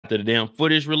after the damn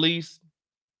footage release,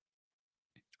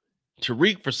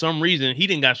 Tariq, for some reason, he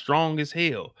didn't got strong as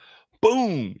hell.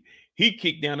 Boom. He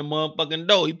kicked down the motherfucking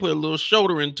door. He put a little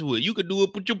shoulder into it. You could do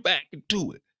it, put your back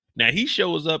into it. Now he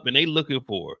shows up and they looking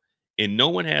for her, and no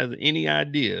one has any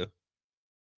idea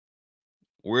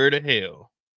where the hell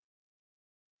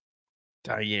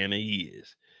Diana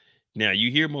is. Now you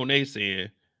hear Monet saying,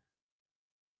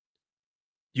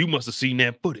 you must have seen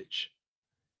that footage.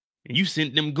 And you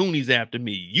sent them goonies after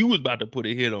me. You was about to put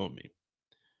a hit on me.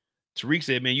 Tariq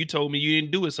said, man, you told me you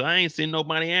didn't do it, so I ain't send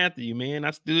nobody after you, man.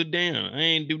 I stood down. I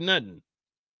ain't do nothing.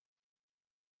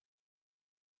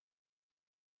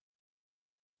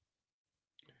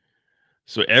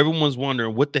 So everyone's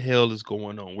wondering what the hell is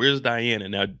going on. Where's Diana?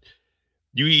 Now,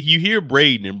 you hear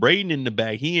Brayden, and Brayden in the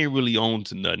back, he ain't really on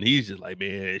to nothing. He's just like,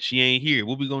 man, she ain't here.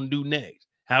 What we gonna do next?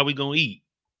 How we gonna eat?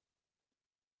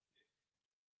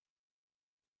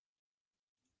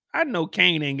 I know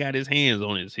Kane ain't got his hands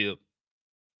on his hip.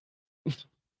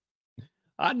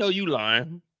 I know you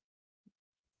lying.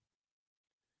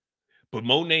 But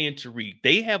Monet and Tariq,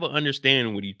 they have an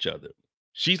understanding with each other.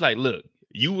 She's like, look,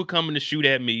 you were coming to shoot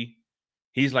at me.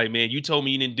 He's like, man, you told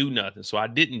me you didn't do nothing, so I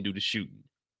didn't do the shooting.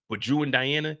 But Drew and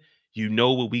Diana, you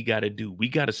know what we got to do. We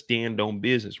got to stand on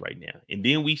business right now. And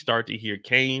then we start to hear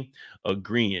Kane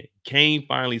agreeing. Kane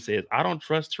finally says, I don't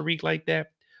trust Tariq like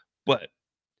that, but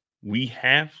we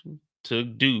have to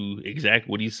do exactly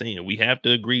what he's saying. We have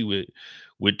to agree with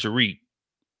Tariq.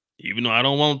 Even though I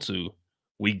don't want to,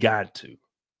 we got to.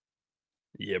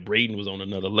 Yeah, Brayden was on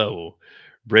another level.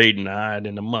 Brayden eyed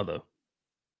than the mother.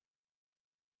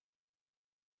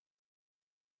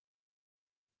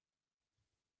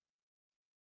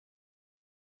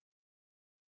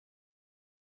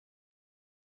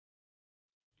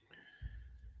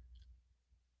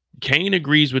 Kane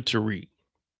agrees with Tariq.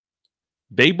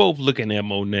 They both looking at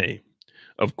Monet.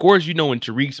 Of course, you know in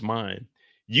Tariq's mind,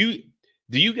 do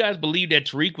you guys believe that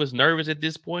Tariq was nervous at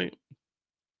this point?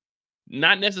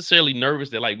 Not necessarily nervous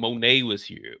that like Monet was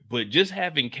here, but just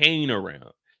having Kane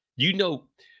around. You know,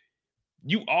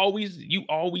 you always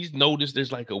notice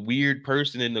there's like a weird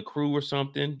person in the crew or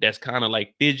something that's kind of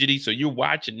like fidgety. So you're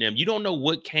watching them. You don't know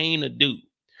what Kane to do.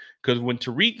 Because when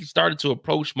Tariq started to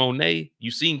approach Monet,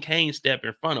 you seen Kane step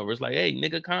in front of her. It's like, hey,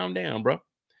 nigga, calm down, bro.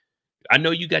 I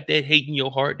know you got that hate in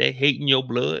your heart, that hate in your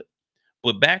blood,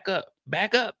 but back up,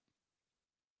 back up.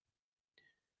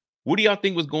 What do y'all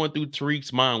think was going through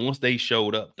Tariq's mind once they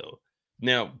showed up, though?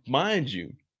 Now, mind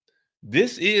you,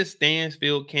 this is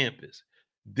Stansfield campus.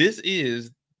 This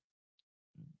is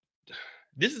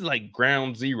like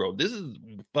ground zero. This is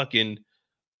fucking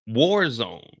war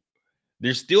zone.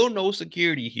 There's still no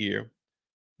security here.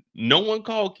 No one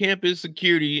called campus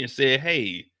security and said,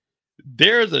 hey,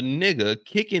 there's a nigga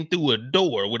kicking through a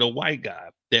door with a white guy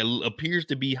that appears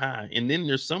to be high. And then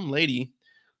there's some lady,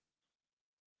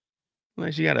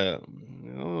 like she got I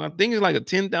think it's like a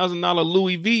 $10,000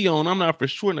 Louis V on. I'm not for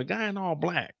sure. And a guy in all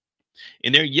black.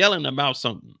 And they're yelling about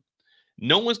something.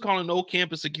 No one's calling no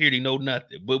campus security, no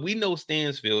nothing. But we know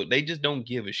Stansfield, they just don't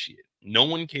give a shit. No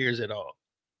one cares at all.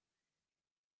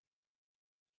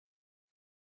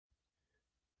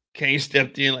 Kane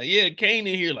stepped in like, yeah, Kane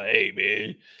in here like, hey,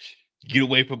 man, get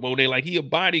away from Monet like he a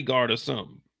bodyguard or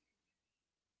something.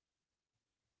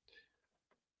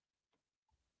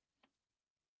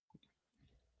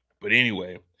 But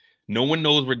anyway, no one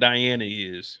knows where Diana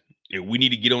is. And we need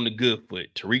to get on the good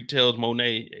foot. Tariq tells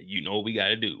Monet, you know what we got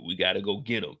to do. We got to go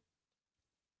get him.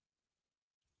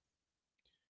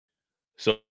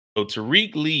 So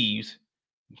Tariq leaves.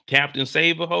 Captain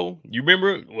Saberho, you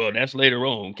remember? Well, that's later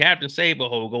on. Captain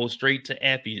Saberho goes straight to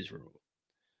Effie's room.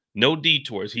 No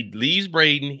detours. He leaves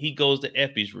Brayden. He goes to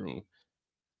Effie's room.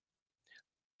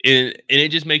 And it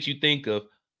just makes you think of,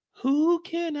 who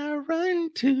can I run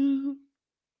to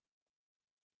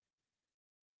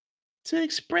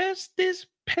express this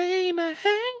pain I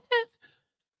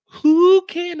have? Who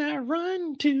can I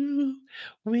run to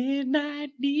when I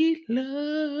need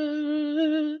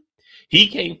love? He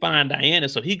can't find Diana,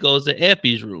 so he goes to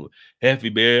Effie's room. Effie,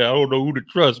 man, I don't know who to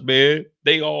trust, man.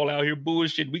 They all out here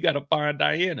bullshit. We got to find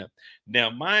Diana. Now,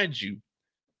 mind you,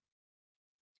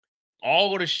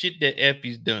 all the shit that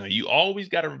Effie's done, you always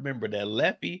got to remember that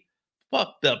Leffie,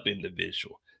 fucked up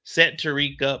individual, set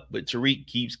Tariq up, but Tariq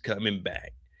keeps coming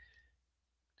back.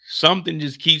 Something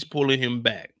just keeps pulling him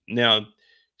back. Now,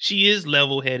 she is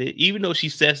level-headed. Even though she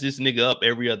sets this nigga up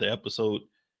every other episode,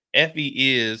 Effie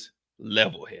is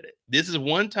level-headed. This is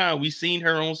one time we seen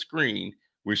her on screen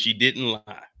where she didn't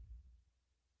lie.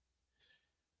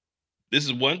 This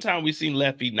is one time we seen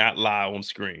Leffie not lie on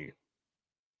screen.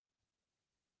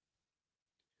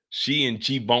 She and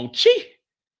Chi.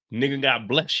 Nigga, God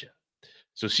bless you.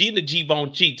 So she in the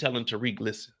Givenchy telling Tariq,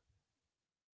 listen,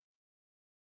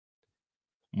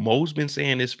 Mo's been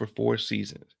saying this for 4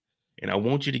 seasons, and I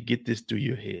want you to get this through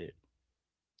your head.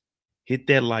 Hit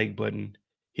that like button,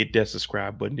 hit that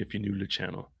subscribe button if you're new to the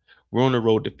channel. We're on the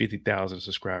road to 50,000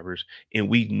 subscribers, and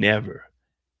we never,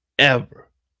 ever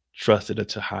trusted a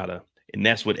Tejada. And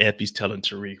that's what Effie's telling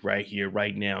Tariq right here,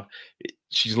 right now.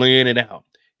 She's laying it out.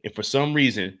 And for some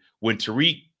reason, when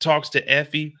Tariq talks to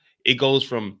Effie, it goes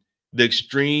from the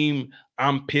extreme,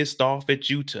 I'm pissed off at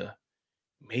you, to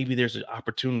maybe there's an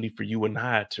opportunity for you and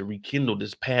I to rekindle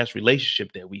this past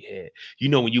relationship that we had. You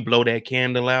know, when you blow that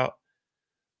candle out,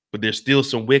 but there's still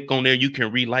some wick on there, you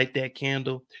can relight that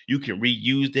candle. You can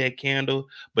reuse that candle.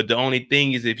 But the only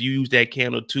thing is, if you use that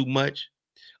candle too much,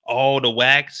 all the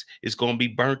wax is going to be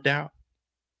burnt out.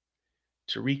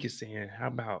 Tariq is saying, how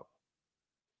about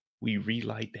we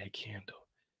relight that candle?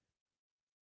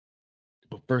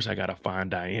 But first, I got to find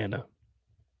Diana.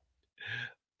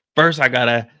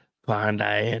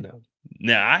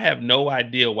 Now, I have no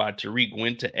idea why Tariq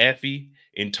went to Effie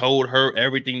and told her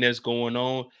everything that's going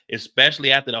on,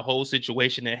 especially after the whole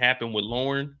situation that happened with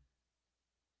Lauren.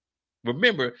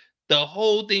 Remember, the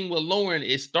whole thing with Lauren,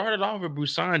 it started off with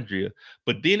Brusandria,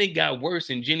 but then it got worse,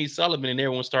 and Jenny Sullivan and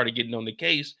everyone started getting on the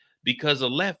case because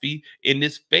of Leffy in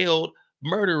this failed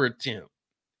murder attempt.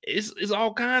 It's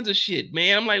all kinds of shit,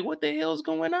 man. I'm like, what the hell's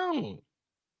going on?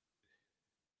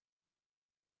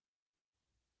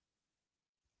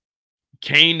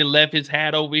 Kane left his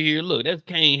hat over here. Look, that's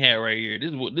Kane hat right here.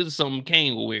 This is something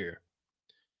Kane will wear.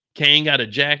 Kane got a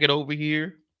jacket over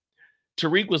here.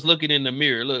 Tariq was looking in the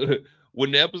mirror. Look,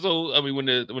 when the episode, I mean, when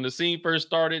the scene first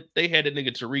started, they had that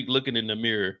nigga Tariq looking in the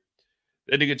mirror.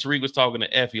 That nigga Tariq was talking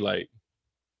to Effie like,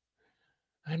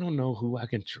 I don't know who I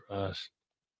can trust.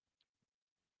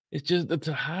 It's just the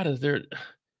Tejadas. They're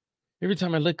every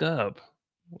time I look up,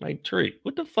 I'm like, Tariq,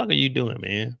 what the fuck are you doing,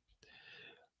 man?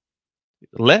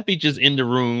 Leffy just in the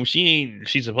room.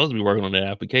 She's supposed to be working on that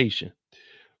application.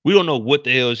 We don't know what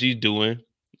the hell she's doing.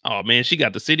 Oh man, she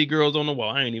got the city girls on the wall.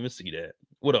 I ain't even see that.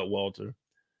 What up, Walter?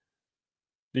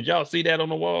 Did y'all see that on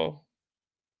the wall?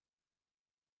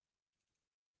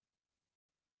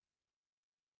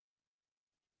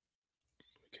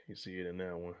 Can't see it in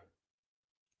that one.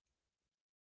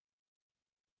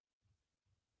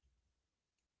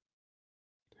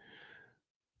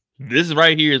 This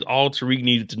right here is all Tariq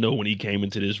needed to know when he came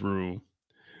into this room.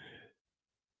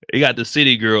 He got the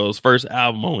City Girls first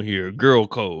album on here, Girl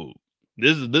Code.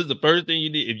 This is the first thing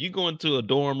you need. If you go into a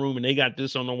dorm room and they got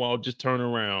this on the wall, just turn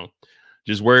around.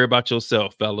 Just worry about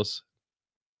yourself, fellas.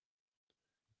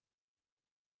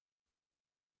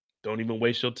 Don't even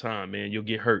waste your time, man. You'll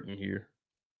get hurt in here.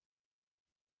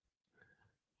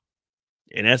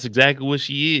 And that's exactly what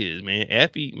she is, man.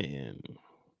 Effie, man.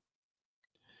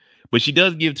 But she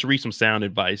does give Tariq some sound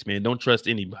advice, man. Don't trust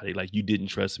anybody like you didn't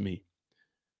trust me.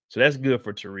 So that's good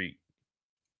for Tariq.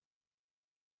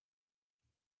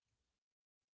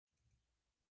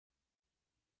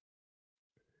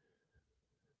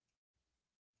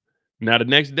 Now, the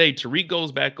next day, Tariq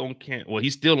goes back on campus. Well,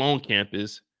 he's still on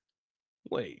campus.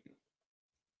 Wait.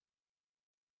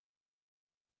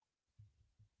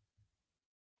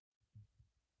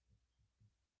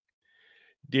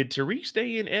 Did Tariq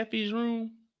stay in Effie's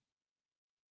room?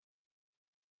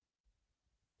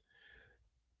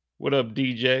 What up,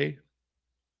 DJ?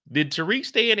 Did Tariq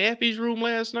stay in Effie's room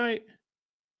last night?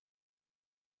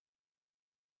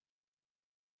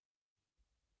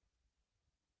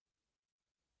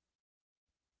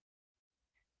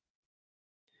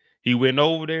 He went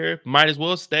over there. Might as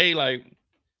well stay. Like,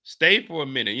 stay for a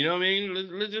minute. You know what I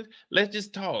mean? Let's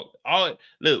just talk.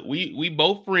 Look, we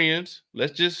both friends.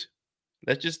 Let's just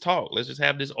talk. Let's just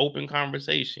have this open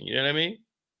conversation. You know what I mean?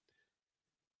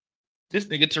 This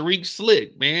nigga Tariq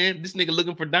slick, man. This nigga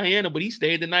looking for Diana, but he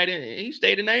stayed the night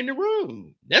in the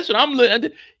room. That's what I'm looking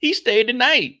at. He stayed the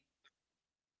night.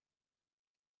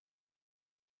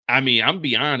 I mean, I'm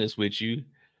be honest with you.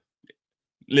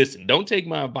 Listen, don't take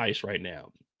my advice right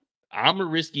now. I'm a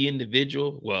risky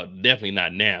individual. Well, definitely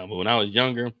not now, but when I was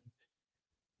younger,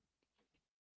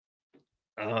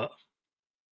 I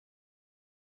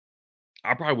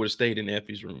probably would have stayed in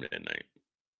Effie's room that night.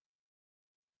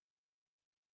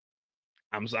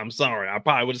 I'm sorry. I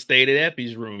probably would have stayed at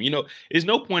Effie's room. You know, there's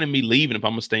no point in me leaving if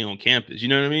I'm gonna stay on campus. You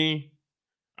know what I mean?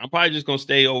 I'm probably just gonna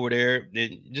stay over there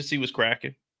and just see what's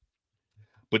cracking.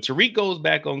 But Tariq goes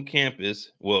back on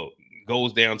campus. Well,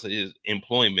 goes down to his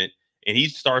employment, and he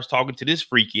starts talking to this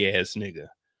freaky ass nigga.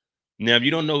 Now, if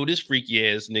you don't know this freaky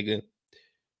ass nigga,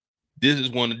 this is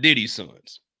one of Diddy's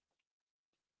sons.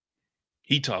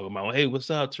 He talking about, hey, what's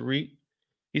up, Tariq?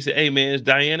 He said, "Hey man, is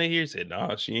Diana here?" He said,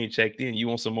 "Nah, she ain't checked in. You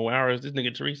want some more hours?" This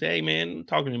nigga Tariq said, "Hey man, I'm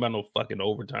talking to you about no fucking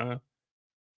overtime."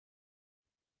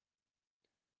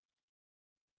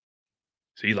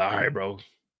 So he's like, "All right, bro."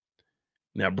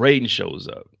 Now Brayden shows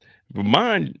up. A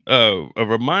reminder,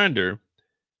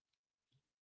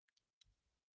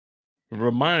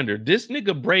 this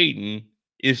nigga Brayden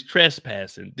is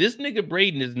trespassing. This nigga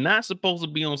Brayden is not supposed to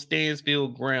be on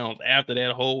Stansfield grounds after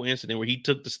that whole incident where he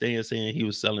took the stand saying he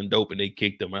was selling dope and they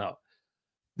kicked him out.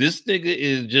 This nigga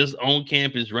is just on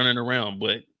campus running around.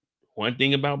 But one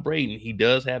thing about Brayden, he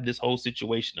does have this whole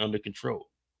situation under control.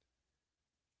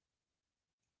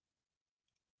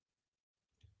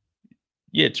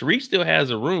 Yeah, Tariq still has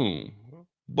a room.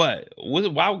 But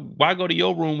why go to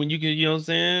your room when you can, you know what I'm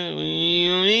saying? You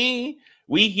know what I mean?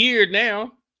 We here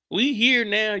now. We here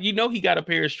now. You know he got a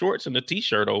pair of shorts and a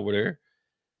t-shirt over there.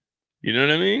 You know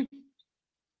what I mean?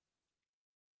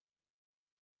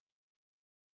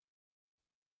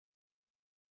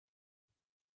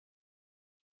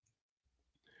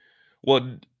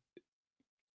 Well,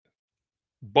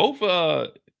 both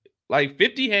like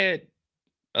 50 had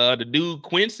the dude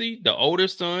Quincy, the older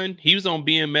son, he was on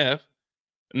BMF.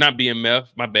 Not BMF,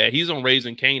 my bad. He's on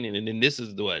Raising Canaan, and then this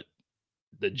is the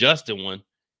Justin one.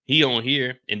 He on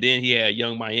here, and then he had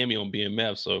Young Miami on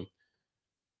BMF. So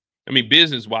I mean,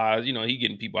 business wise, you know, he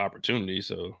getting people opportunities.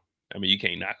 So I mean, you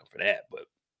can't knock him for that. But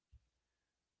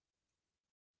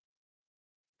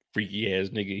freaky ass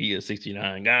nigga, he a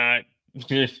 69 guy.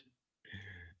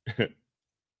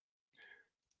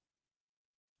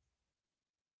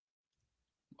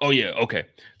 Oh yeah, okay.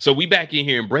 So we back in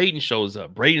here and Brayden shows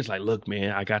up. Brayden's like, "Look,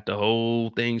 man, I got the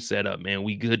whole thing set up, man.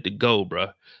 We good to go,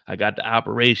 bro. I got the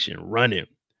operation running."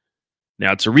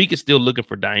 Now Tariq is still looking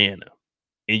for Diana.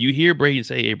 And you hear Brayden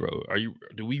say, "Hey, bro,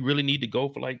 do we really need to go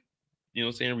for, like, you know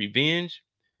what I'm saying, revenge?"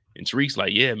 And Tariq's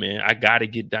like, "Yeah, man, I gotta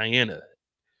get Diana.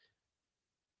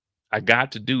 I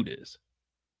got to do this."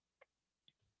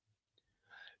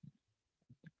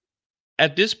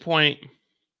 At this point,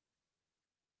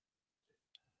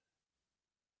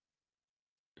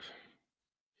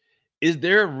 is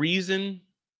there a reason?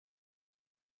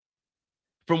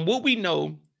 From what we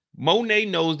know, Monet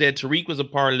knows that Tariq was a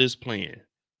part of this plan.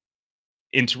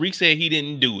 And Tariq said he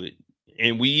didn't do it.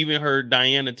 And we even heard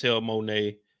Diana tell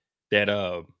Monet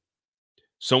that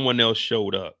someone else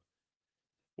showed up.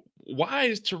 Why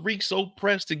is Tariq so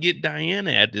pressed to get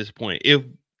Diana at this point? If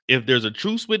there's a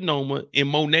truce with Noma and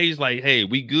Monet's like, "Hey,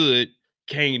 we good.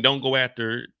 Kane, don't go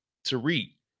after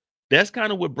Tariq." That's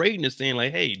kind of what Brayden is saying.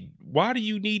 Like, "Hey, why do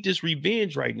you need this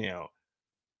revenge right now?"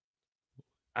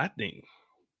 I think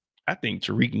I think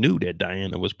Tariq knew that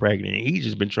Diana was pregnant and he's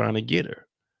just been trying to get her.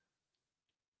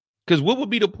 Because what would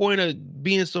be the point of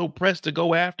being so pressed to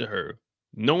go after her?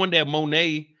 Knowing that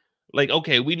Monet, like,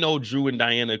 okay, we know Drew and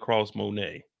Diana crossed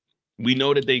Monet. We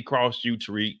know that they crossed you,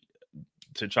 Tariq,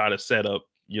 to try to set up,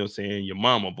 you know what I'm saying, your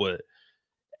mama. But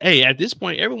hey, at this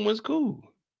point, everyone's cool.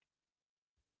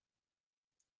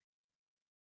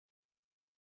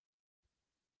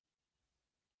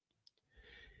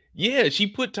 Yeah, she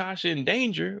put Tasha in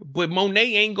danger, but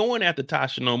Monet ain't going after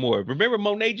Tasha no more. Remember,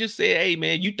 Monet just said, "Hey,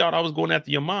 man, you thought I was going after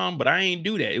your mom, but I ain't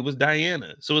do that. It was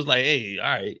Diana." So it's like, hey, all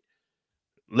right,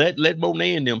 let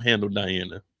Monet and them handle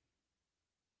Diana.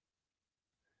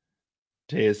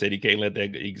 Ted said he can't let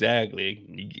that go.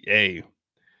 Exactly. Hey,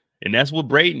 and that's what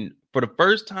Brayden, for the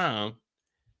first time,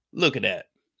 look at that.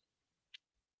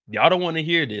 Y'all don't want to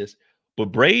hear this,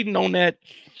 but Brayden on that,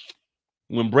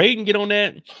 when Brayden get on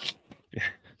that,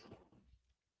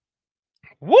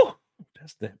 woo,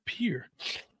 that's that pure.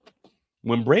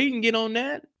 When Brayden get on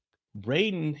that,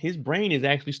 Brayden, his brain is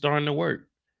actually starting to work.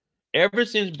 Ever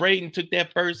since Brayden took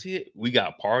that first hit, we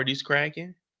got parties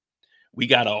cracking. We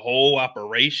got a whole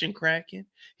operation cracking.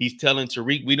 He's telling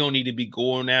Tariq we don't need to be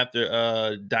going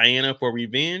after Diana for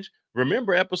revenge.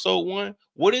 Remember episode 1?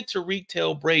 What did Tariq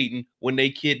tell Brayden when they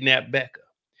kidnapped Becca?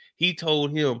 He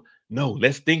told him, "No,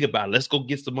 let's think about it. Let's go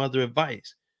get some other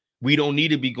advice. We don't need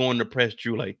to be going to press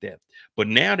Drew like that." But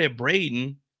now that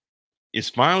Brayden is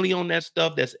finally on that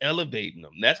stuff that's elevating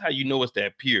them. That's how you know it's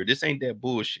that pure. This ain't that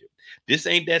bullshit. This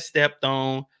ain't that stepped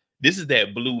on. This is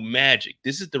that blue magic.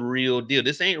 This is the real deal.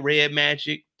 This ain't red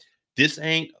magic. This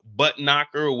ain't butt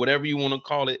knocker or whatever you want to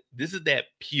call it. This is that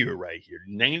pure right here.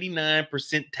 99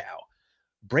 percentile.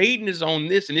 Brayden is on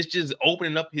this, and it's just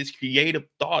opening up his creative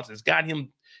thoughts. It's got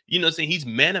him, you know what I'm saying? He's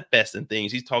manifesting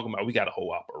things. He's talking about we got a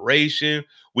whole operation.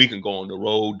 We can go on the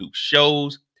road, do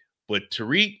shows. But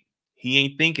Tariq, he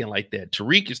ain't thinking like that.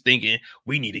 Tariq is thinking,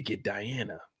 we need to get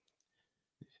Diana.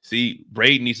 See,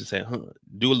 Brayden needs to say,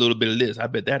 do a little bit of this. I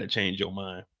bet that'll change your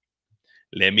mind.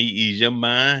 Let me ease your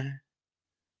mind.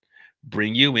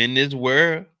 Bring you in this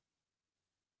world.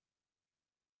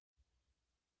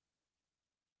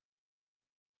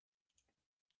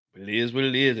 But it is what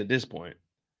it is at this point.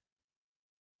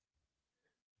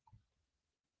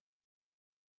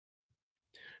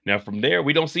 Now, from there,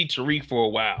 we don't see Tariq for a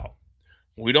while.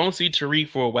 We don't see Tariq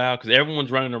for a while because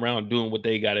everyone's running around doing what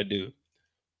they got to do.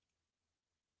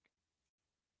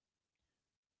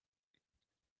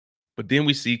 But then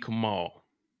we see Kamal.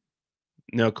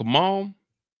 Now, Kamal,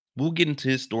 we'll get into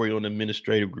his story on the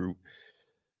administrative group.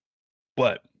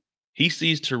 But he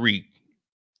sees Tariq.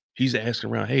 He's asking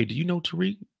around, hey, do you know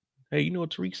Tariq? Hey, you know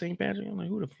Tariq St. Patrick? I'm like,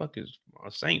 who the fuck is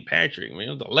St. Patrick?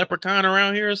 Man, the leprechaun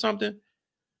around here or something?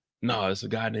 No, it's a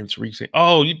guy named Tariq St.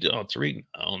 Oh, Tariq.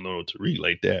 I don't know Tariq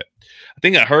like that. I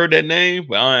think I heard that name,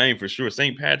 but I ain't for sure.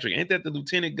 St. Patrick. Ain't that the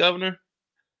lieutenant governor?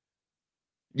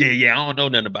 Yeah. I don't know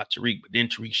nothing about Tariq, but then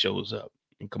Tariq shows up.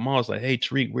 And Kamal's like, hey,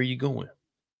 Tariq, where you going?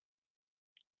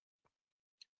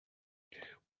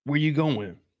 Where you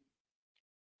going?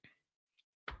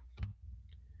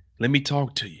 Let me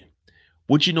talk to you.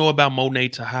 What you know about Monet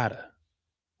Tejada?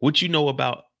 What you know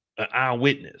about an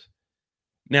eyewitness?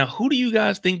 Now, who do you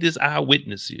guys think this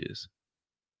eyewitness is?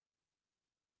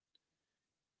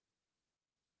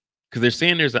 Because they're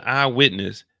saying there's an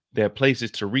eyewitness that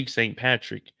places Tariq St.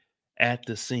 Patrick at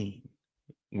the scene.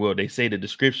 Well, they say the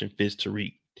description fits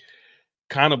Tariq.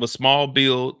 Kind of a small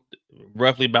build,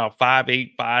 roughly about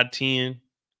 5'8", 5'10",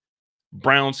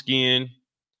 brown skin,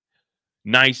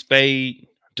 nice fade,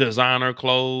 designer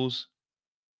clothes.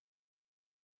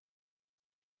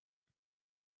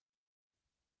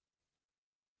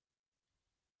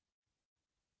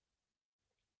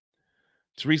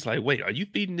 Tariq's like, wait, are you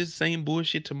feeding this same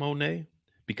bullshit to Monet?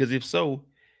 Because if so,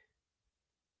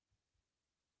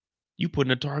 you putting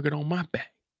a target on my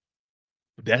back.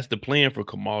 That's the plan for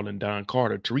Kamal and Don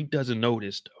Carter. Tariq doesn't know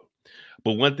this though.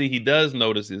 But one thing he does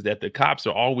notice is that the cops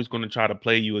are always going to try to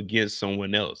play you against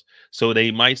someone else. So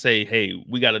they might say, hey,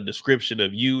 we got a description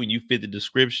of you and you fit the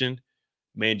description.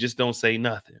 Man, just don't say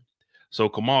nothing. So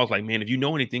Kamal's like, man, if you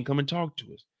know anything, come and talk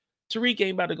to us. Tariq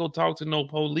ain't about to go talk to no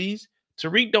police.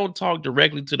 Tariq don't talk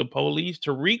directly to the police.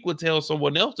 Tariq would tell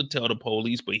someone else to tell the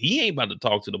police, but he ain't about to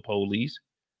talk to the police.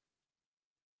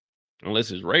 Unless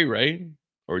it's Ray Ray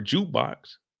or Jukebox.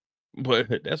 But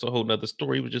that's a whole nother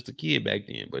story. He was just a kid back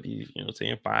then, but he's,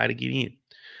 saying, fired to get in.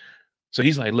 So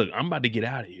he's like, look, I'm about to get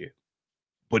out of here.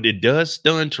 But it does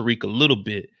stun Tariq a little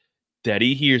bit that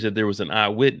he hears that there was an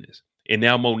eyewitness. And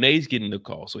now Monet's getting the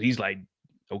call. So he's like,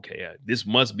 okay, this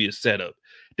must be a setup.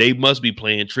 They must be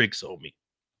playing tricks on me.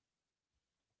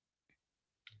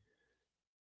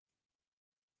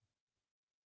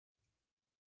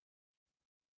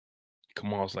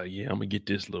 Kamal's like, yeah, I'm going to get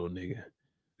this little nigga.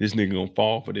 This nigga going to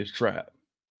fall for this trap.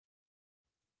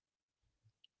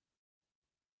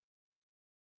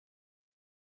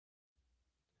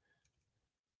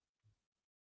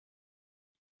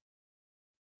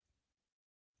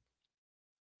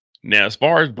 Now, as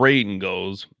far as Brayden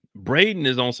goes, Brayden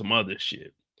is on some other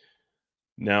shit.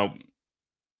 Now,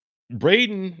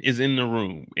 Brayden is in the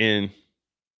room, and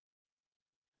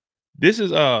this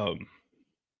is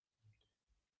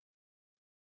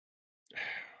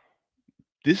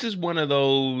one of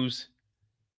those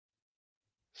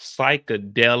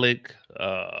psychedelic,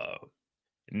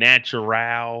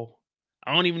 natural.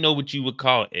 I don't even know what you would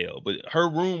call L, but her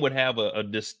room would have a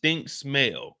distinct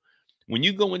smell. When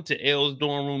you go into L's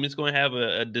dorm room, it's going to have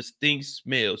a distinct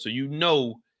smell. So you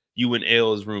in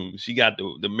L's room. She got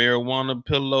the marijuana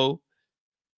pillow.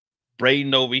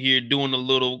 Brayden over here doing a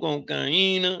little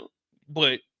cocaine.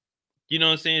 But you know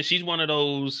what I'm saying? She's one of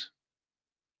those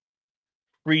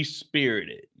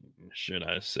free-spirited, should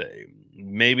I say.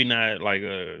 Maybe not like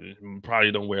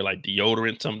probably don't wear like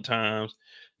deodorant sometimes.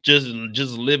 Just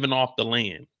living off the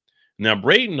land. Now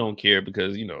Brayden don't care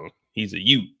because he's a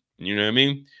youth. You know what I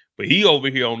mean? But he over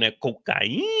here on that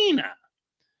cocaine.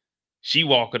 She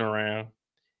walking around.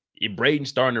 Brayden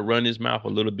starting to run his mouth a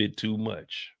little bit too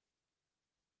much.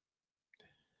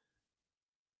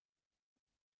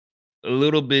 A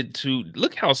little bit too.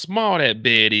 Look how small that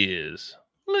bed is.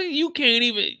 Look, you can't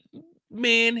even.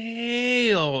 Man,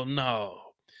 hell no.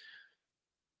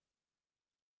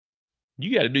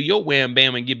 You got to do your wham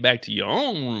bam and get back to your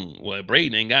own room. Well,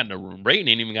 Brayden ain't got no room. Brayden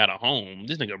ain't even got a home.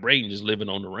 This nigga Brayden just living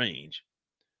on the range.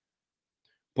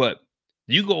 But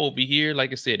you go over here,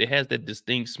 like I said, it has that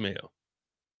distinct smell.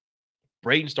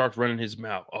 Brayden starts running his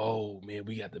mouth. Oh, man,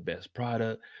 we got the best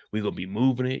product. We're going to be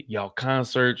moving it. Y'all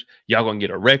concerts. Y'all going to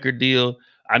get a record deal.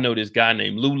 I know this guy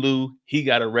named Lulu. He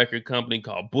got a record company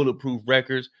called Bulletproof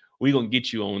Records. We're gonna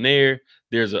get you on there.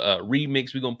 There's a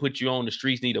remix. We're gonna put you on. The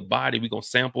streets need a body. We're gonna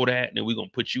sample that, and then we're gonna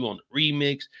put you on the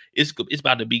remix. It's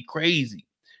about to be crazy.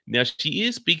 Now she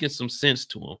is speaking some sense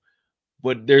to him,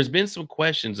 but there's been some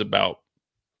questions about,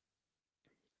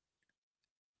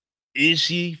 is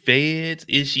she feds?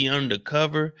 Is she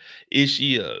undercover? Is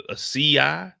she a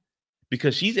CI?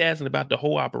 Because she's asking about the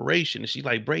whole operation. And she's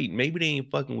like, Brayden, maybe they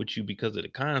ain't fucking with you because of the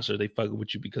concert. They fucking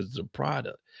with you because of the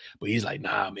product. But he's like,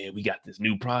 nah, man, we got this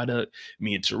new product.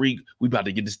 Me and Tariq, we about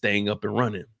to get this thing up and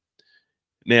running.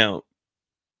 Now,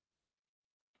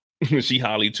 she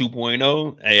Holly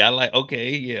 2.0. Hey, I like, okay,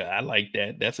 yeah, I like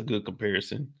that. That's a good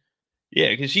comparison.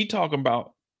 Yeah, because she talking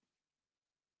about,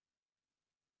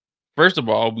 first of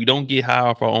all, we don't get high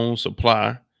off our own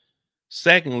supply.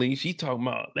 Secondly, she talking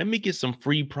about, let me get some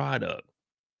free product.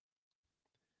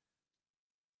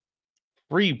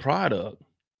 Free product.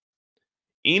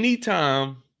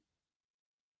 Anytime.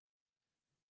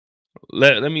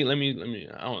 Let me.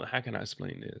 I don't know. How can I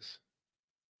explain this?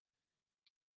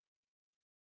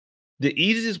 The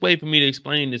easiest way for me to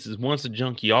explain this is, once a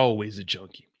junkie, always a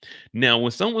junkie. Now,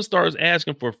 when someone starts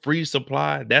asking for free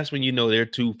supply, that's when you know they're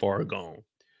too far gone.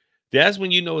 That's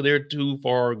when you know they're too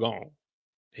far gone.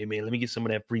 Hey man, let me get some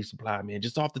of that free supply, man.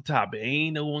 Just off the top,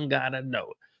 ain't no one gotta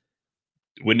know.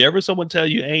 Whenever someone tell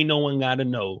you ain't no one gotta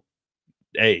know,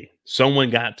 hey, someone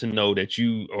got to know that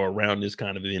you are around this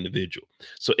kind of individual.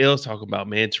 So L's talking about,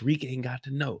 man, Tariq ain't got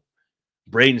to know.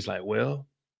 Brayden's like, well,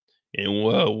 and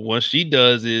well, what she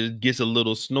does is gets a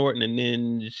little snorting, and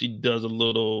then she does a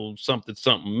little something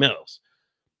else.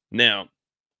 Now,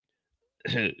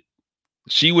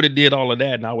 she would have did all of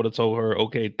that, and I would have told her,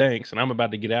 okay, thanks, and I'm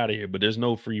about to get out of here, but there's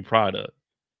no free product.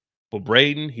 But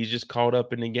Brayden, he's just caught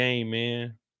up in the game,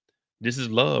 man. This is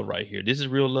love right here. This is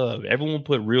real love. Everyone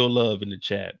put real love in the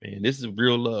chat, man. This is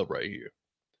real love right here.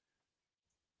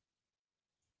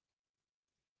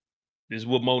 This is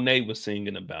what Monet was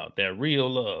singing about, that real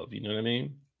love. You know what I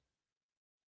mean?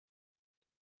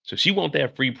 So she want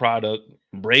that free product.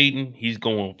 Brayden, he's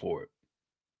going for it.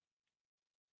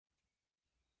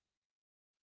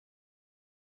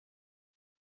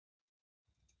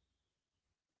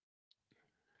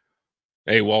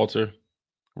 Hey, Walter,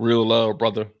 real love,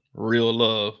 brother. Real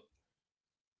love.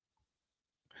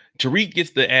 Tariq gets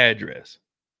the address.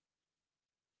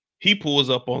 He pulls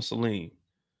up on Salim.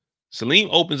 Salim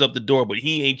opens up the door, but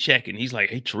he ain't checking. He's like,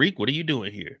 hey, Tariq, what are you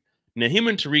doing here? Now, him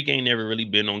and Tariq ain't never really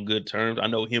been on good terms. I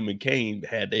know him and Kane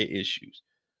had their issues.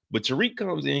 But Tariq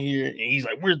comes in here and he's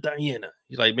like, where's Diana?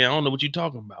 He's like, man, I don't know what you're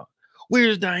talking about.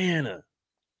 Where's Diana?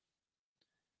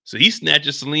 So he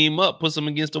snatches Salim up, puts him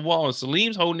against the wall, and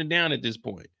Salim's holding it down at this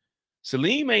point.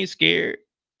 Salim ain't scared.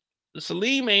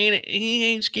 Salim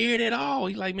ain't scared at all.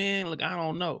 He's like, man, look, I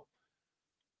don't know.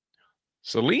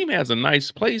 Salim has a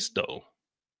nice place, though.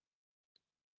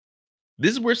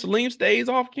 This is where Salim stays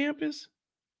off campus.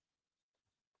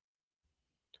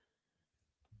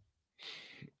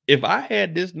 If I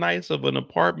had this nice of an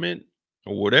apartment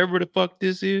or whatever the fuck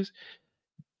this is,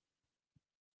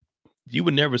 you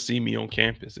would never see me on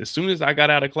campus. As soon as I got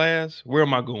out of class, where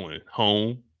am I going?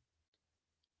 Home.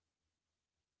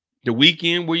 The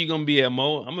weekend, where you gonna be at,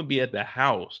 Mo? I'm gonna be at the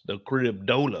house, the crib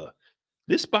Dola.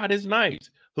 This spot is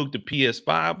nice. Hook the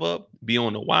PS5 up, be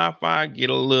on the Wi-Fi, get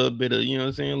a little bit of, you know what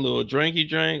I'm saying, a little drinky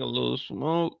drink, a little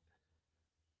smoke.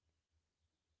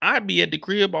 I'd be at the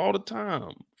crib all the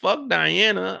time. Fuck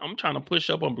Diana. I'm trying to push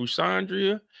up on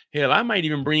Brusandria. Hell, I might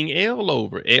even bring L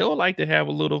over. L like to have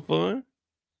a little fun.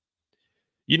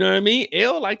 You know what I mean?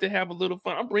 L like to have a little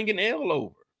fun. I'm bringing L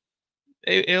over.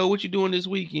 Hey, L, what you doing this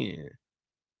weekend?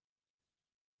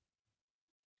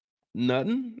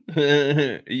 Nothing.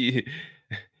 Yeah.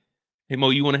 Hey,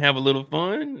 Mo, you want to have a little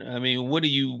fun? I mean, what do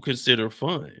you consider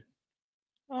fun?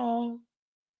 Oh,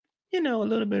 you know, a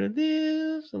little bit of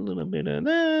this, a little bit of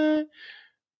that.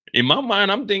 In my mind,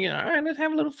 I'm thinking, all right, let's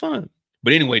have a little fun.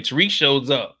 But anyway, Tariq shows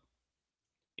up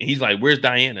and he's like, where's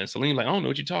Diana? Salim's like, I don't know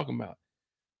what you're talking about.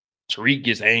 Tariq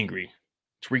gets angry.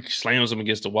 Tariq slams him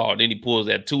against the wall. Then he pulls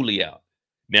that Thule out.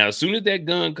 Now, as soon as that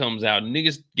gun comes out,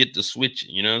 niggas get to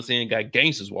switching. You know what I'm saying? Got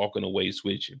gangsters walking away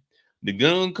switching. The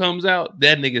gun comes out.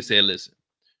 That nigga said, listen,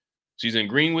 she's in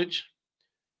Greenwich,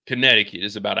 Connecticut.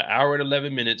 It's about an hour and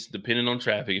 11 minutes, depending on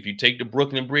traffic. If you take the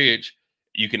Brooklyn Bridge,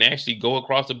 you can actually go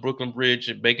across the Brooklyn Bridge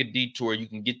and make a detour. You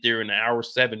can get there in an hour,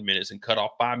 7 minutes and cut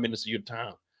off 5 minutes of your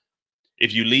time.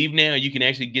 If you leave now, you can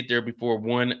actually get there before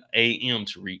 1 a.m.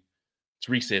 Tariq.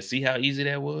 Tariq said, see how easy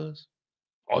that was?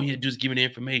 All you had to do is give me the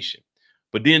information.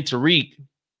 But then Tariq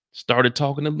started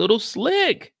talking a little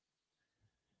slick.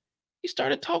 He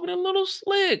started talking a little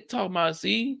slick. Talking about,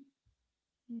 see,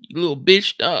 you little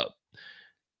bitched up.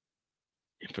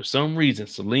 And for some reason,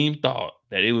 Salim thought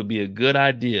that it would be a good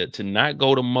idea to not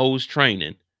go to Mo's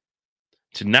training,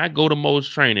 and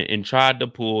tried to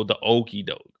pull the okie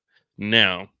doke.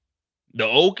 Now, the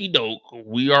okie doke,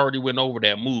 we already went over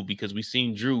that move because we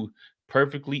seen Drew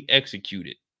perfectly execute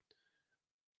it.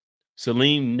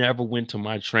 Salim never went to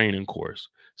my training course,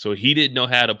 so he didn't know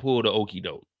how to pull the okie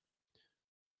doke.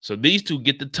 So these two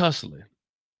get the tussling,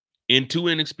 and two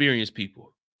inexperienced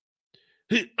people.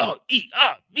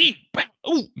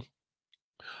 Ooh.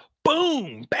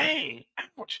 Boom, bang,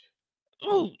 ouch,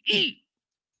 ooh, eat.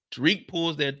 Tariq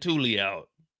pulls that Thule out,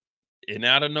 and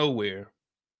out of nowhere,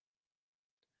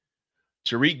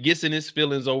 Tariq gets in his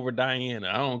feelings over Diana.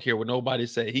 I don't care what nobody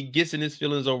say. He gets in his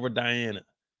feelings over Diana.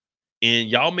 And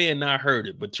y'all may have not heard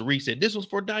it, but Tariq said, "This was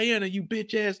for Diana, you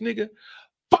bitch ass nigga."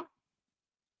 Fuck.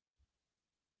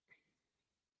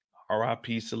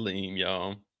 R.I.P. Salim,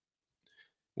 y'all.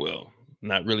 Well,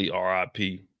 not really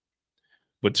R.I.P.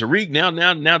 But Tariq, now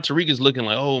Tariq is looking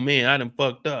like, oh man, I done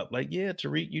fucked up. Like, yeah,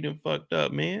 Tariq, you done fucked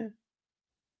up, man.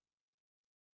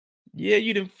 Yeah,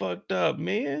 you done fucked up,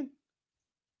 man.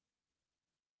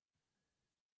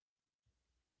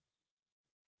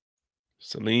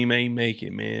 Salim ain't make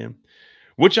it, man.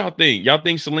 What y'all think? Y'all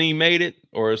think Salim made it,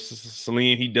 or is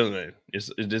Salim he done?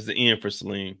 Is this the end for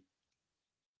Salim?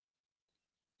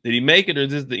 Did he make it, or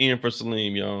is this the end for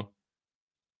Salim, y'all?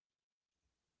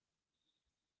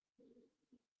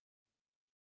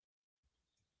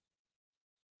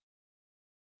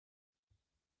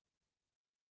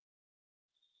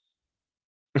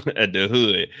 At the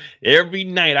hood, every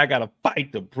night I gotta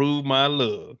fight to prove my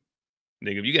love.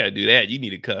 Nigga, if you gotta do that, you need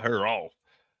to cut her off.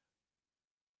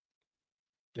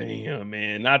 Damn,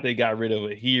 man. Not they got rid of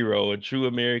a hero, a true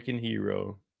American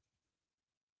hero.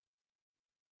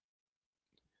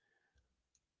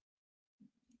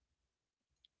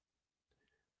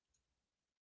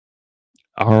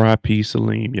 R.I.P.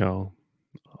 Salim, y'all.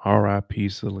 R.I.P.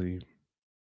 Salim.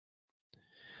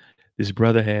 This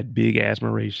brother had big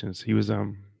aspirations. He was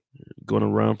going to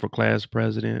run for class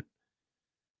president,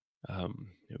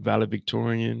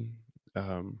 valedictorian,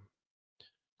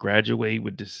 graduate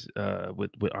with this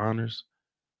with honors,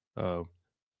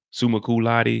 summa cum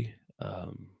laude.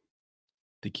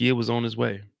 The kid was on his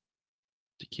way.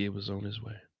 The kid was on his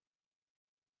way.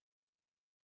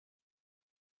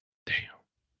 Damn.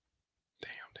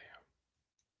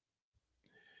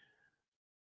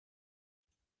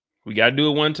 We gotta do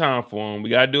it one time for him.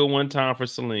 We gotta do it one time for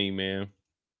Salim, man.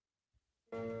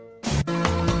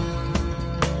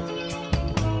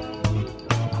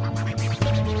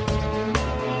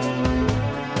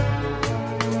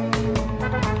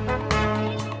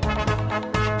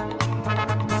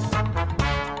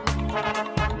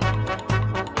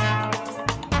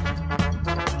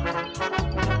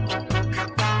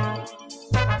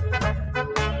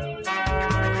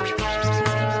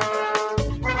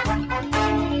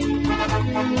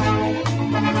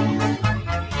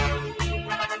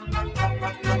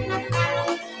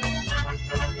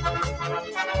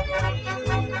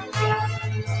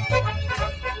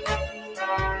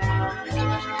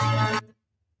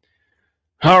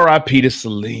 R.I.P. to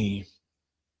Salim.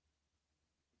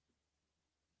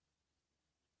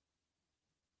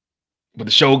 But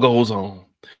the show goes on.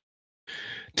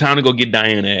 Time to go get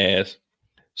Diana ass.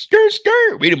 Skirt,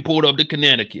 skirt. We done pulled up to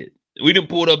Connecticut.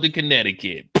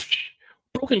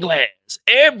 Broken glass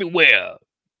everywhere.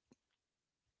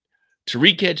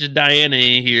 Tariq catches Diana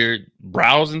in here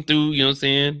browsing through, you know what I'm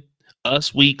saying?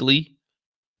 Us Weekly.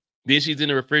 Then she's in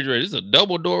the refrigerator. This is a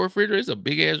double door refrigerator. It's a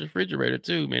big ass refrigerator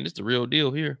too, man. It's the real deal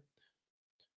here.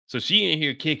 So she in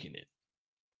here kicking it,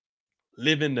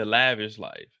 living the lavish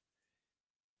life.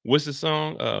 What's the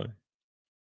song?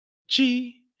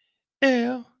 GLAMOROUS.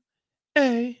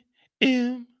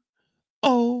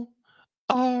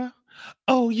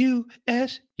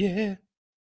 Yeah.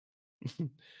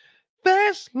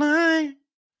 Fast line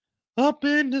up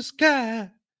in the sky.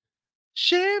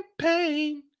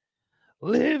 Champagne.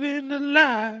 Living the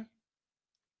life.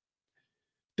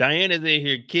 Diana's in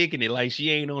here kicking it like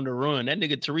she ain't on the run. That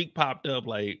nigga Tariq popped up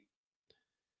like,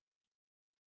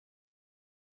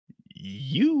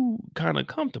 you kind of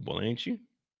comfortable, ain't you?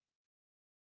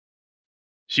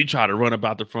 She tried to run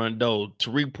about the front door.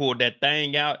 Tariq pulled that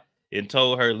thing out and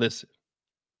told her, listen,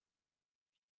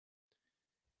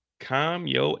 calm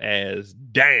your ass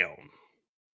down.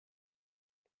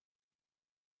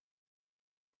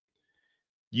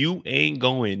 You ain't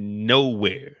going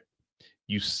nowhere.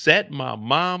 You set my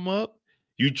mom up.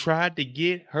 You tried to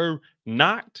get her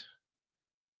knocked.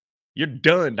 You're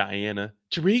done, Diana.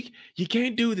 Tariq, you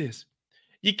can't do this.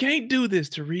 You can't do this,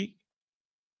 Tariq.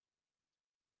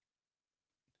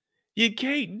 You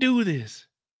can't do this.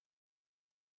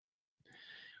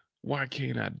 Why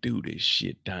can't I do this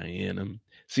shit, Diana?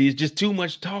 See, it's just too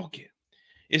much talking.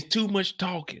 It's too much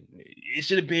talking. It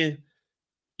should have been,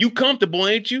 you comfortable,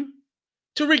 ain't you?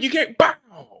 Tariq, you can't,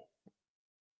 bow.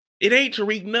 It ain't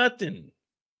Tariq nothing.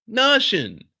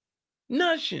 Nothing.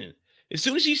 Nothing. As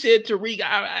soon as she said Tariq,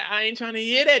 I ain't trying to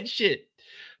hear that shit.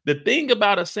 The thing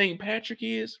about a St. Patrick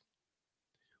is,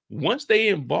 once they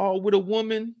involved with a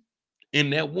woman,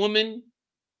 and that woman,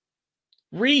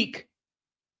 Reek,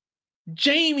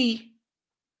 Jamie,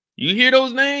 you hear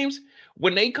those names?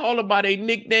 When they call them by their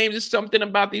nicknames, it's something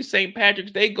about these St.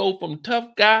 Patricks. They go from tough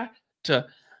guy to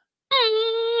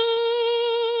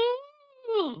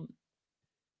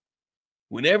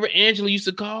whenever Angela used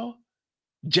to call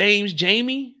James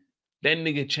Jamie, that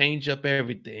nigga changed up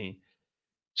everything.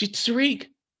 She's Tariq,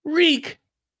 Reek.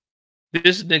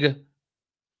 This nigga,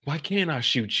 why can't I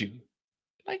shoot you?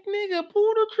 Like, nigga,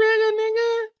 pull the trigger,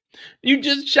 nigga. You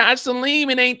just shot Salim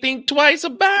and ain't think twice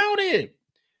about it.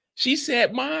 She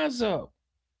set mine up.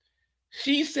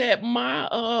 She set mine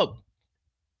up.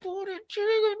 Pull the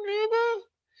trigger, nigga.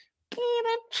 Pull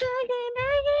the trigger,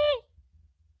 nigga.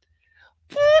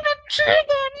 Pull the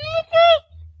trigger, nigga.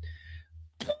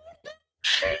 Pull the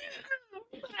trigger.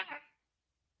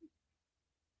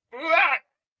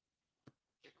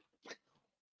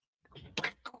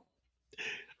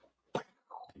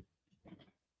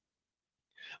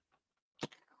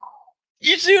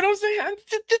 You see what I'm saying?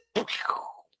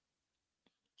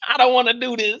 I don't want to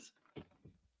do this.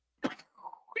 I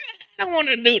don't want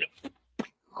to do this.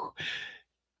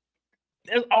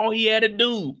 That's all he had to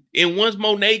do. And once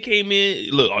Monet came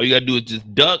in, look, all you gotta do is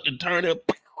just duck and turn up.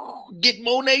 Get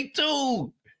Monet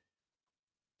too.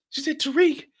 She said,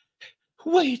 Tariq,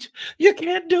 wait, you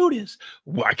can't do this.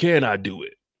 Why can't I do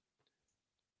it?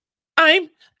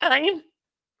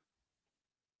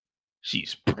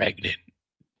 She's pregnant.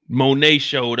 Monet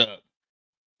showed up.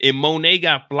 And Monet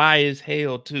got fly as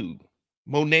hell too.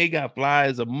 Monet got fly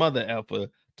as a mother effer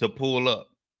to pull up.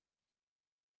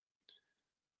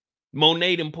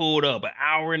 Monet done pulled up an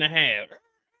hour and a half.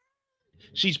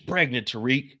 She's pregnant,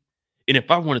 Tariq. And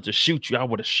if I wanted to shoot you, I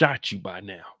would have shot you by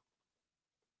now.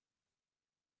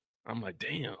 I'm like,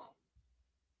 damn.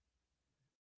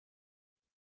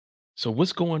 So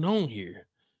what's going on here?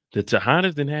 The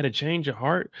Tejadas then had a change of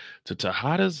heart. The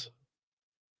Tejadas,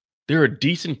 they're a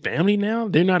decent family now?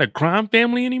 They're not a crime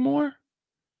family anymore?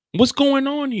 What's going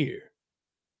on here?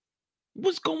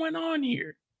 What's going on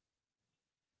here?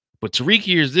 But Tariq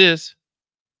hears this.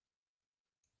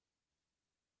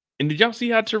 And did y'all see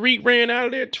how Tariq ran out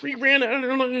of there? Tariq ran out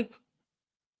of there.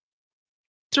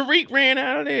 Tariq ran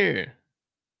out of there.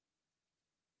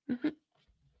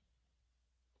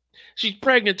 She's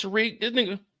pregnant, Tariq. This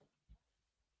nigga.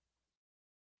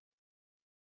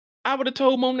 I would have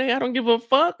told Monet I don't give a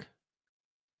fuck.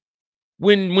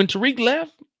 When Tariq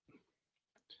left,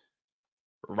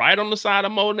 right on the side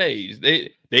of Monet's,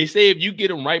 they say if you get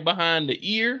him right behind the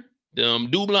ear, the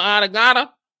double alligata,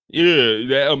 yeah,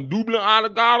 that double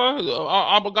alligata,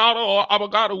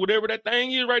 abogata, whatever that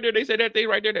thing is right there. They say that thing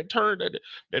right there that turn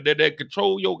that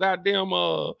control your goddamn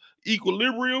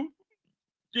equilibrium.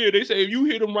 Yeah, they say if you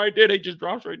hit them right there, they just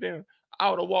drop straight down.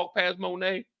 I would have walked past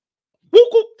Monet,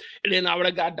 whoop, and then I would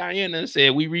have got Diana and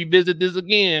said, "We revisit this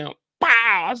again."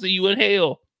 Pow! I see you in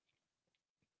hell.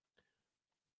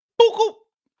 Boop,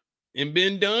 and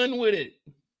been done with it.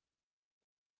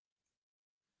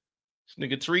 This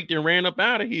nigga Tariq then ran up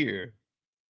out of here.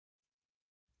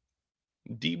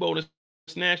 Debo to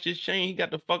snatch his chain. He got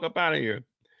the fuck up out of here.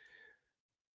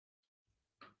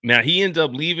 Now he ends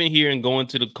up leaving here and going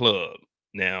to the club.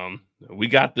 Now we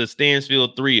got the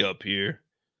Stansfield 3 up here.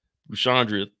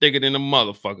 Chandra thicker than a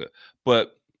motherfucker,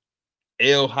 but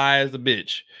L high as a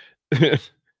bitch.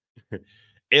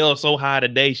 L so high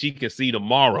today she can see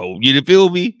tomorrow. You feel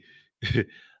me?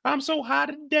 I'm so high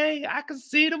today I can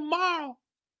see tomorrow.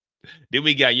 Then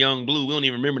we got Young Blue. We don't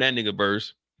even remember that nigga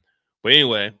verse. But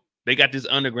anyway, they got this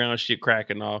underground shit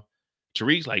cracking off.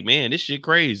 Tariq's like, man, this shit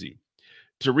crazy.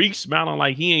 Tariq smiling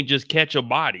like he ain't just catch a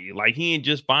body. Like he ain't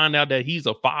just find out that he's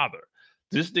a father.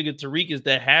 This nigga Tariq is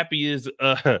the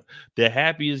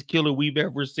happiest killer we've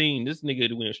ever seen. This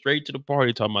nigga went straight to the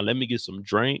party talking about, let me get some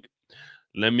drink.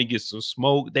 Let me get some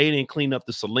smoke. They didn't clean up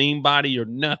the Salim body or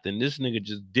nothing. This nigga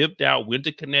just dipped out, went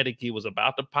to Connecticut, was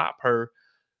about to pop her,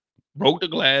 broke the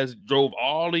glass, drove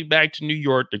all the way back to New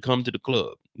York to come to the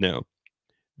club. Now,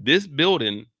 this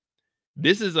building,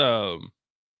 this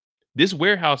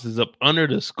warehouse is up under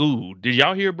the school. Did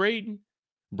y'all hear Brayden?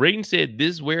 Brayden said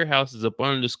this warehouse is up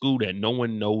under the school that no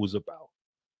one knows about.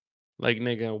 Like,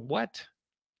 nigga, what?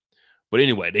 But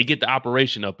anyway, they get the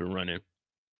operation up and running.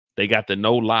 They got the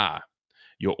no lie.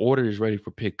 Your order is ready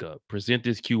for pickup. Present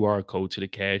this QR code to the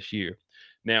cashier.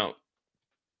 Now,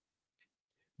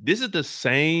 this is the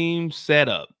same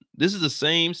setup. This is the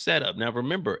same setup. Now,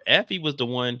 remember, Effie was the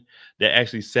one that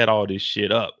actually set all this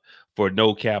shit up for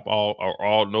no cap all or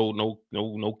all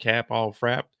no cap all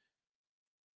frap.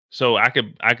 So I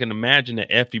can imagine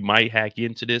that Effie might hack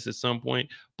into this at some point,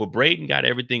 but Brayden got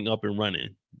everything up and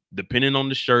running. Depending on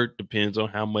the shirt, depends on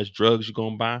how much drugs you're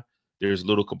gonna buy. There's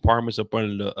little compartments up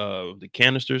under the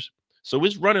canisters, so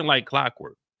it's running like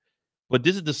clockwork. But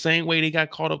this is the same way they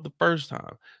got caught up the first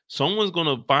time. Someone's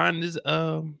gonna find this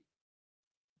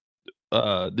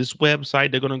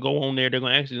website. They're gonna go on there. They're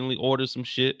gonna accidentally order some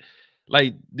shit.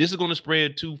 Like this is gonna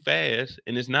spread too fast,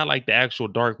 and it's not like the actual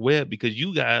dark web because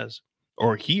you guys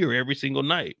are here every single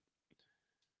night.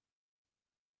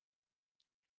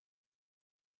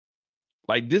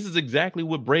 Like this is exactly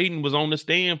what Brayden was on the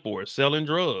stand for, selling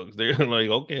drugs. They're like,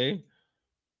 okay.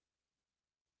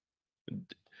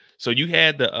 So you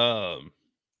had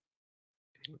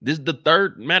this is the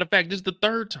third matter of fact, this is the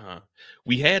third time.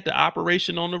 We had the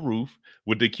operation on the roof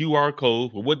with the QR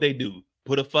code. But what they do?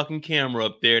 Put a fucking camera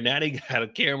up there. Now they got a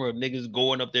camera of niggas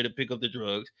going up there to pick up the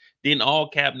drugs. Then all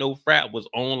cap, no frat was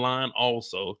online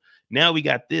also. Now we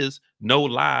got this no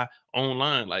lie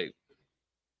online. Like,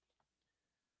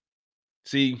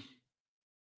 see,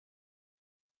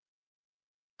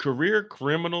 career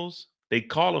criminals, they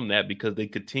call them that because they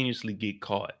continuously get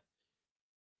caught.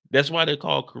 That's why they're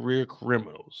called career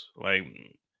criminals. Like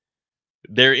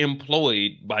they're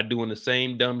employed by doing the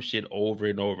same dumb shit over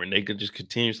and over, and they could just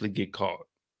continuously get caught.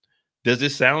 Does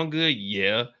this sound good?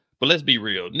 Yeah. But let's be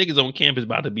real. Niggas on campus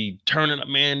about to be turning up,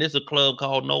 man. This a club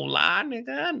called No Lie,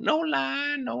 nigga. No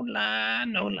lie, no lie,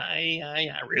 no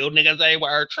lie. Real niggas ain't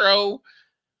word true.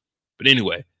 But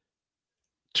anyway,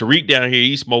 Tariq down here,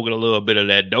 he's smoking a little bit of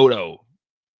that dodo.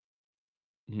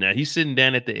 Now he's sitting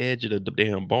down at the edge of the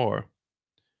damn bar.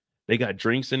 They got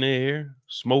drinks in the air,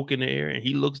 smoke in the air, and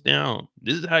he looks down.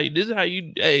 This is how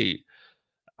you hey,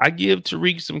 I give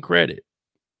Tariq some credit.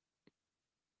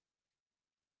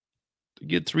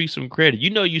 Give Tariq some credit.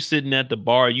 You know you sitting at the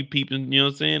bar, you peeping, you know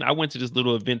what I'm saying? I went to this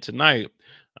little event tonight.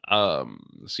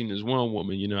 Seen this one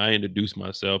woman, you know, I introduced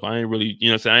myself. I ain't really, you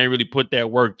know what I'm saying? I ain't really put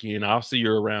that work in. I'll see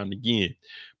you around again.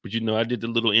 But you know, I did the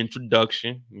little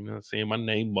introduction, you know what I'm saying? My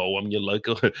name Mo. I'm your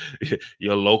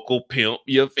local pimp.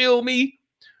 You feel me?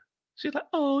 She's like,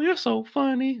 oh, you're so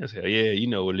funny. I said, yeah, you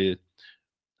know what it is.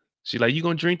 She's like, you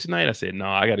gonna drink tonight? I said, no,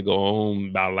 I gotta go home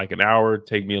about like an hour,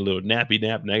 take me a little nappy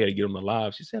nap, and I gotta get on the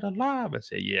live. She said, alive. I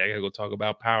said, yeah, I gotta go talk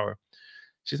about power.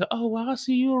 She said, oh, well, I'll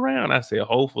see you around. I said,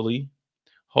 hopefully.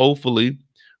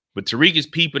 But Tariq is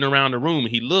peeping around the room.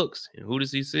 He looks, and who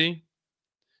does he see?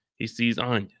 He sees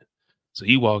Anya. So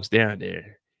he walks down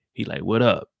there. He like, what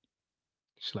up?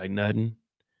 She's like, nothing.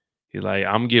 He's like,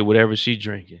 I'm gonna get whatever she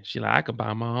drinking. She like, I could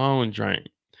buy my own drink.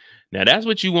 Now that's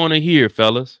what you want to hear,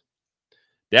 fellas.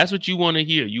 That's what you want to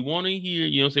hear. You want to hear,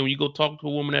 you know what I'm saying? When you go talk to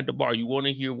a woman at the bar, you want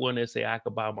to hear one that say, I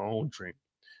could buy my own drink.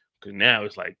 Because now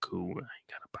it's like, cool, I ain't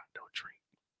got to buy no drink.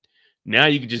 Now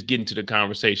you can just get into the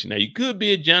conversation. Now you could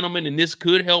be a gentleman and this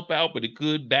could help out, but it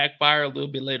could backfire a little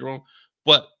bit later on.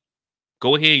 But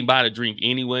go ahead and buy the drink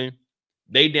anyway.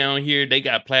 They down here, they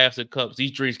got plastic cups.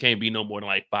 These drinks can't be no more than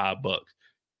like $5.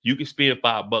 You can spend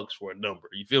 $5 for a number.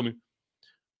 You feel me?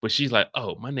 But she's like,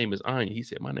 oh, my name is Anya. He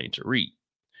said, my name's Tariq.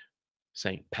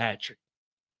 St. Patrick.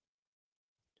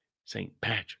 St.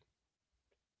 Patrick.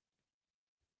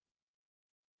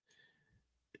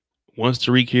 Once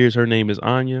Tariq hears her name is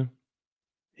Anya,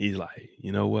 he's like,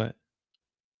 you know what?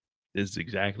 This is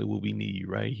exactly what we need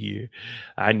right here.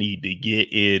 I need to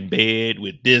get in bed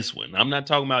with this one. I'm not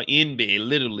talking about in bed,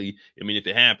 literally. I mean, if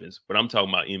it happens, but I'm talking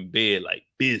about in bed like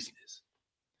business.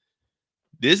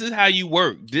 This is how you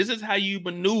work. This is how you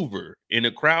maneuver in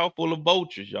a crowd full of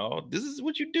vultures, y'all. This is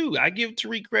what you do. I give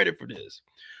Tariq credit for this.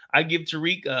 I give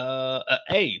Tariq an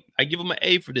A. I give him an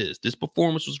A for this. This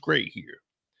performance was great here.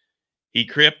 He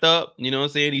crept up, you know what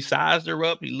I'm saying? He sized her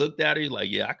up. He looked at her. He's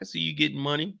like, yeah, I can see you getting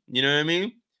money. You know what I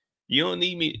mean? You don't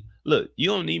need me. Look, you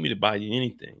don't need me to buy you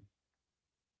anything.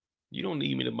 You don't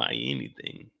need me to buy you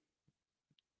anything.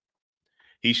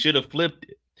 He should have flipped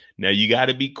it. Now, you got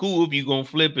to be cool if you're going to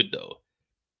flip it, though.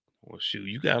 Well, shoot,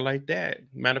 you got like that.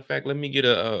 Matter of fact, let me get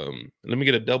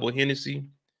a double Hennessy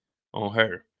on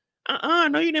her.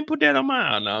 No, you didn't put that on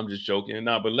mine. No, I'm just joking.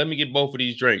 No, but let me get both of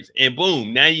these drinks. And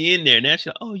boom, now you're in there. Now she's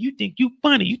like, oh, you think you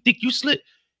funny. You think you slick.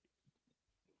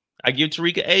 I give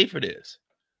Tariq an A for this.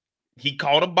 He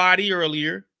caught a body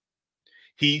earlier.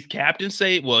 He's Captain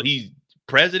Save. Well, he's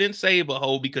President Save a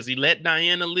hole because he let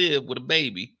Diana live with a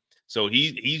baby. So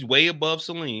he's way above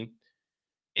Celine.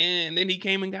 And then he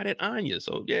came and got at Anya.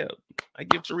 So yeah, I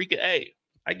give Tariq an A.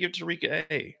 I give Tariq an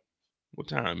A. What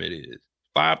time it is?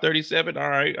 5:37. All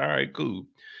right, cool.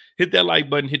 Hit that like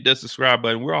button, hit that subscribe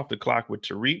button. We're off the clock with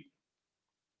Tariq.